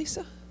first name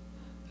Lisa?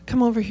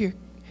 Come over here.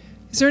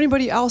 Is there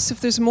anybody else? If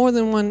there's more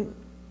than one,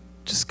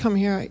 just come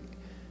here.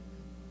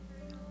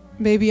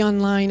 Maybe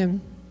online,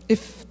 and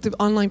if the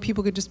online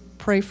people could just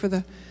pray for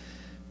the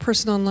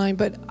person online.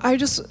 But I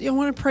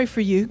want to pray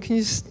for you. Can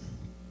you just?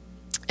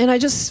 And I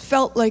just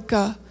felt like,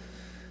 I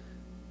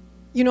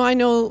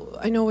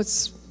know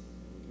it's,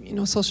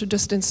 social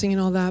distancing and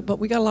all that, but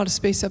we got a lot of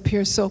space up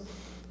here. So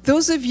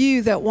those of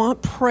you that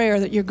want prayer,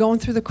 that you're going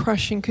through the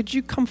crushing, could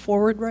you come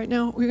forward right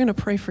now? We're going to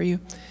pray for you.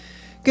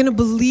 Going to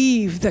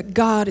believe that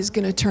God is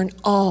going to turn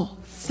all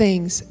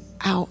things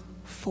out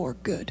for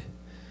good.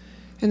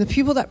 And the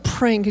people that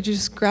praying, could you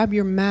just grab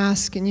your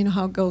mask, and you know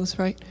how it goes,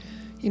 right?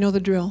 You know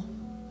the drill.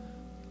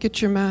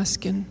 Get your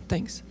mask and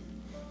thanks.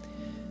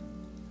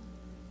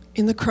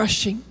 In the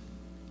crushing,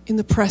 in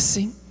the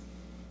pressing,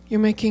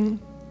 you're making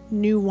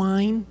new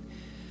wine.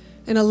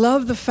 And I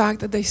love the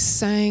fact that they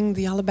sang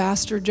the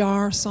alabaster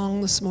jar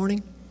song this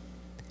morning.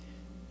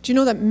 Do you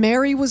know that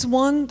Mary was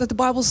one that the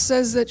Bible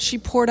says that she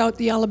poured out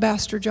the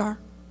alabaster jar?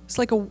 It's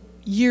like a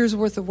year's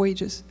worth of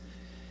wages.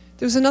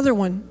 There was another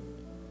one.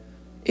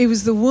 It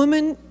was the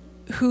woman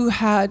who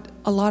had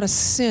a lot of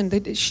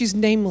sin. She's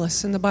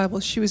nameless in the Bible.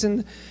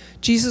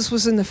 Jesus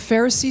was in the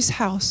Pharisees'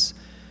 house,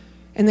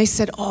 and they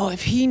said, "Oh,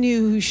 if he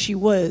knew who she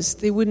was,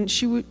 he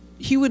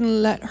wouldn't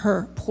let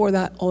her pour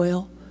that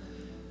oil."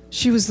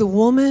 She was the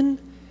woman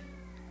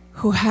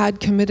who had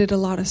committed a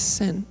lot of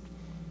sin.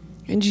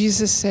 And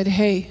Jesus said,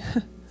 "Hey,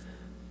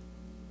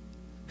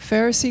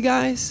 Pharisee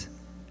guys,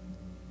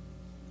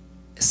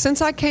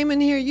 since I came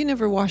in here, you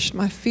never washed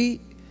my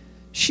feet.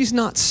 She's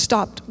not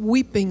stopped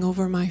weeping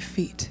over my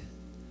feet.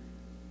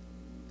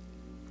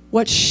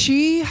 What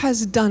she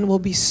has done will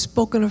be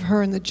spoken of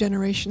her in the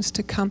generations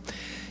to come."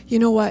 You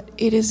know what?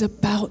 It is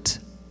about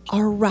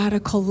our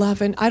radical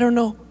love. And I don't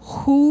know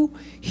who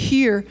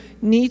here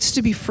needs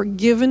to be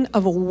forgiven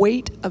of a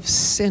weight of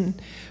sin.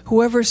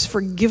 Whoever's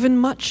forgiven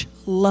much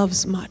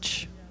loves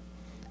much.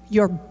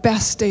 Your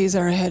best days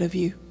are ahead of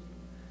you.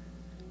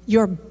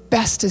 Your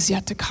best is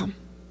yet to come.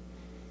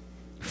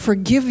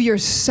 Forgive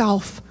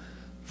yourself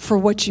for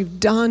what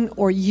you've done,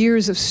 or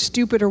years of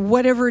stupid, or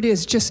whatever it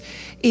is.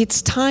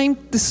 It's time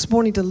this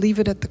morning to leave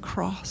it at the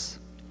cross.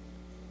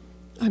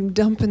 I'm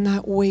dumping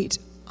that weight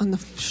on the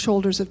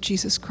shoulders of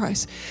Jesus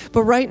Christ.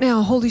 But right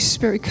now, Holy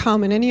Spirit,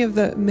 come, and any of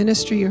the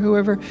ministry or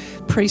whoever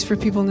prays for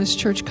people in this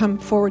church, come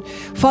forward.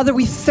 Father,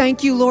 we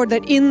thank you, Lord,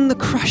 that in the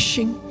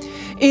crushing,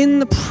 in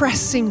the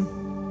pressing,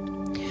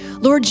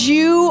 Lord,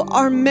 you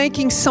are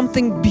making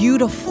something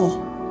beautiful.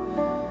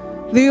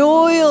 The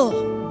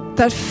oil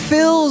that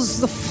fills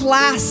the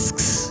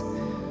flasks,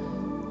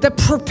 that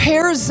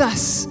prepares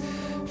us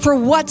for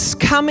what's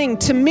coming,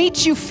 to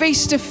meet you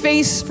face to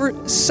face for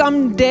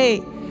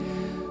someday.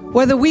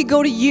 Whether we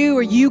go to you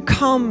or you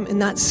come in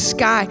that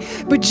sky.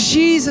 But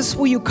Jesus,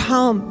 will you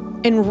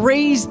come and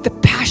raise the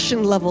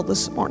passion level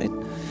this morning?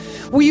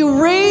 Will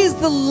you raise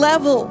the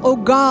level, oh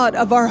God,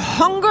 of our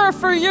hunger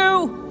for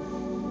you?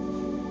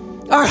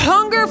 Our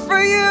hunger for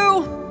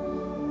you.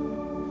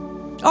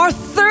 Our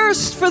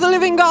thirst for the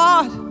living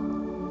God.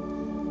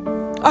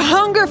 Our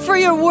hunger for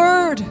your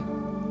word.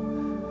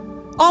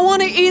 I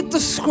want to eat the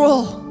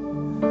scroll.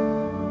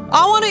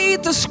 I want to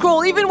eat the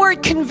scroll, even where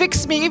it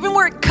convicts me, even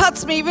where it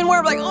cuts me, even where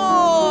I'm like,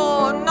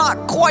 oh, I'm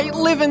not quite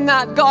living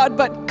that, God,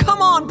 but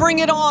come on, bring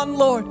it on,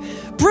 Lord.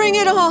 Bring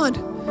it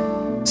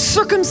on.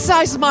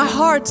 Circumcise my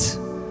heart.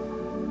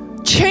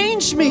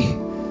 Change me.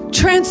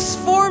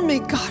 Transform me,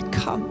 God,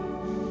 come.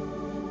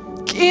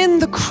 In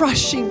the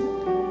crushing,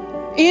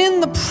 in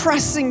the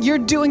pressing, you're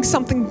doing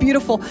something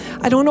beautiful.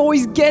 I don't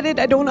always get it.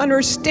 I don't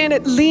understand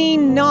it.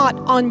 Lean not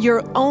on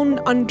your own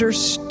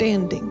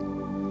understanding.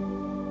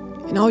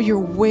 In all your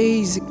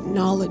ways,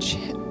 acknowledge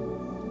him.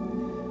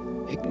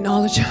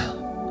 Acknowledge,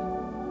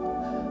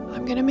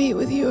 I'm going to meet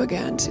with you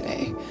again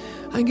today.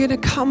 I'm going to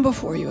come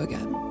before you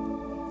again.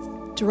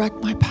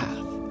 Direct my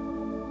path.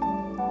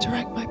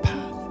 Direct my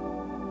path.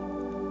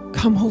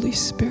 Come, Holy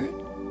Spirit.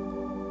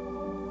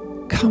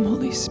 Come,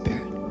 Holy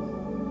Spirit.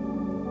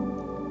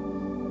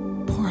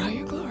 Pour out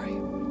your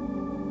glory.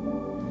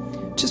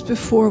 Just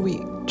before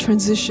we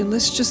transition,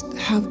 let's just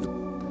have the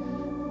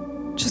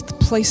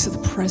place of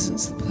the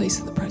presence, the place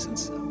of the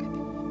presence. Okay.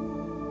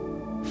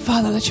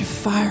 Father, let your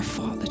fire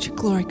fall, let your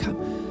glory come.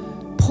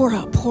 Pour Pour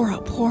out, pour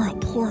out, pour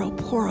out, pour out,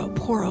 pour out,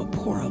 pour out,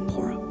 pour out,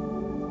 pour out.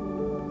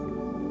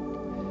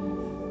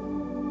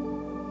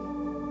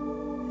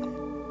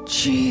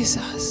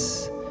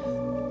 Jesus.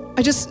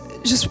 I just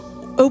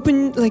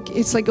open,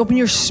 it's like open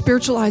your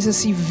spiritual eyes. I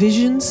see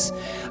visions.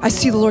 I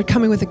see the Lord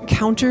coming with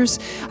encounters.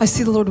 I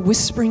see the Lord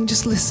whispering.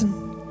 Just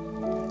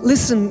listen.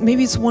 Listen,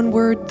 maybe it's one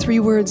word, 3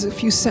 words, a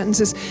few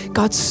sentences.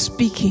 God's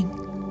speaking.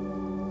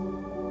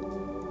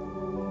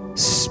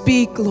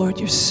 Speak, Lord,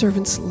 your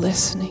servant's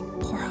listening.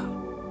 Pour out.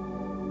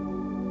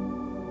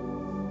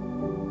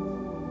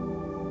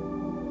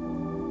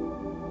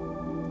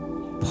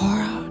 Pour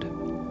out.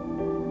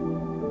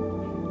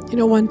 You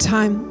know, one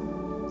time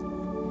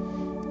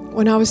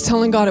when I was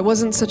telling God it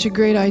wasn't such a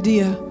great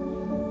idea,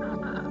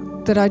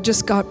 that I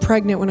just got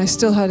pregnant when I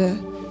still had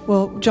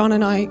John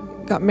and I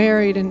got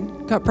married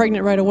and got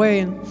pregnant right away,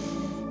 and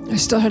I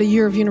still had a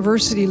year of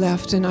university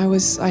left, and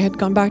I had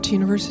gone back to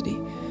university.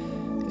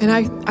 And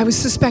I was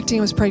suspecting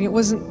I was pregnant.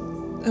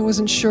 I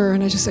wasn't sure,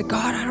 and I just said,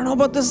 God, I don't know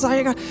about this.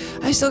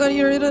 I still got a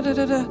year.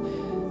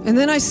 And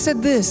then I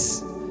said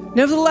this,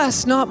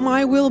 nevertheless, not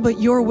my will, but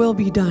your will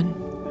be done.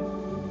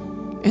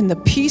 And the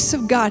peace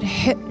of God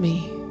hit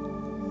me.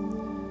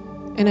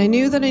 And I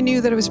knew that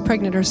I was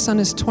pregnant. Our son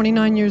is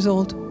 29 years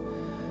old.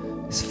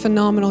 He's a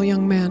phenomenal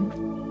young man.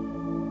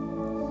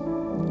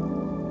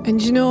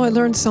 And you know, I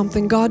learned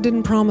something. God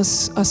didn't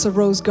promise us a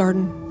rose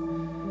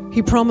garden.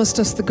 He promised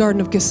us the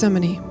Garden of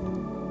Gethsemane.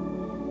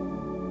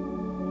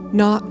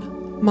 Not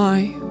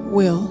my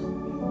will,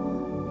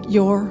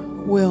 your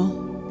will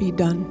be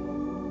done.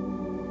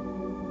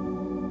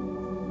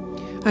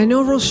 I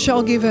know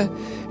Rochelle gave an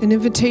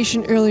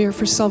invitation earlier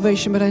for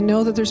salvation, but I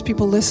know that there's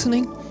people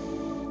listening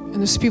and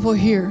there's people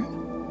here.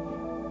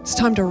 It's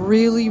time to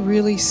really,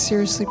 really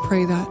seriously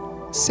pray that,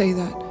 say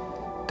that.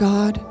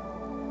 God,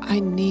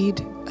 I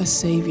need a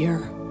Savior.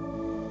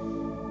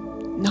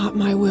 Not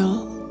my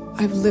will.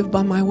 I've lived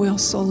by my will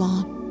so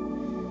long.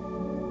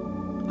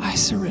 I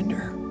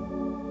surrender.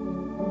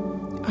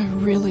 I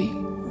really,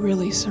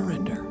 really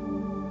surrender.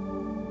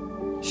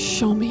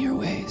 Show me your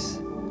ways.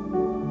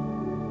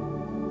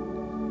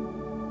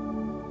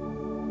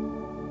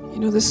 You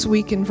know, this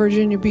week in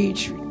Virginia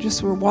Beach,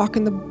 we're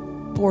walking the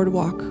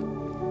boardwalk.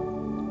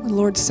 The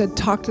Lord said,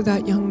 talk to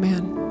that young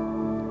man.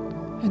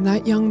 And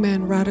that young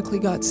man radically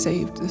got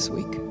saved this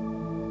week.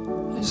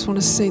 I just want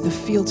to say the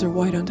fields are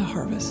white unto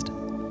harvest.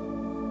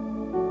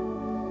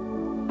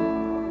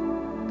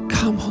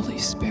 Come, Holy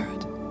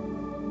Spirit.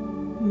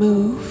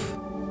 Move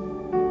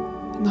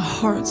in the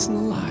hearts and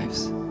the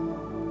lives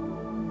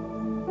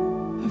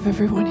of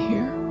everyone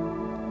here.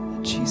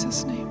 In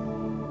Jesus' name.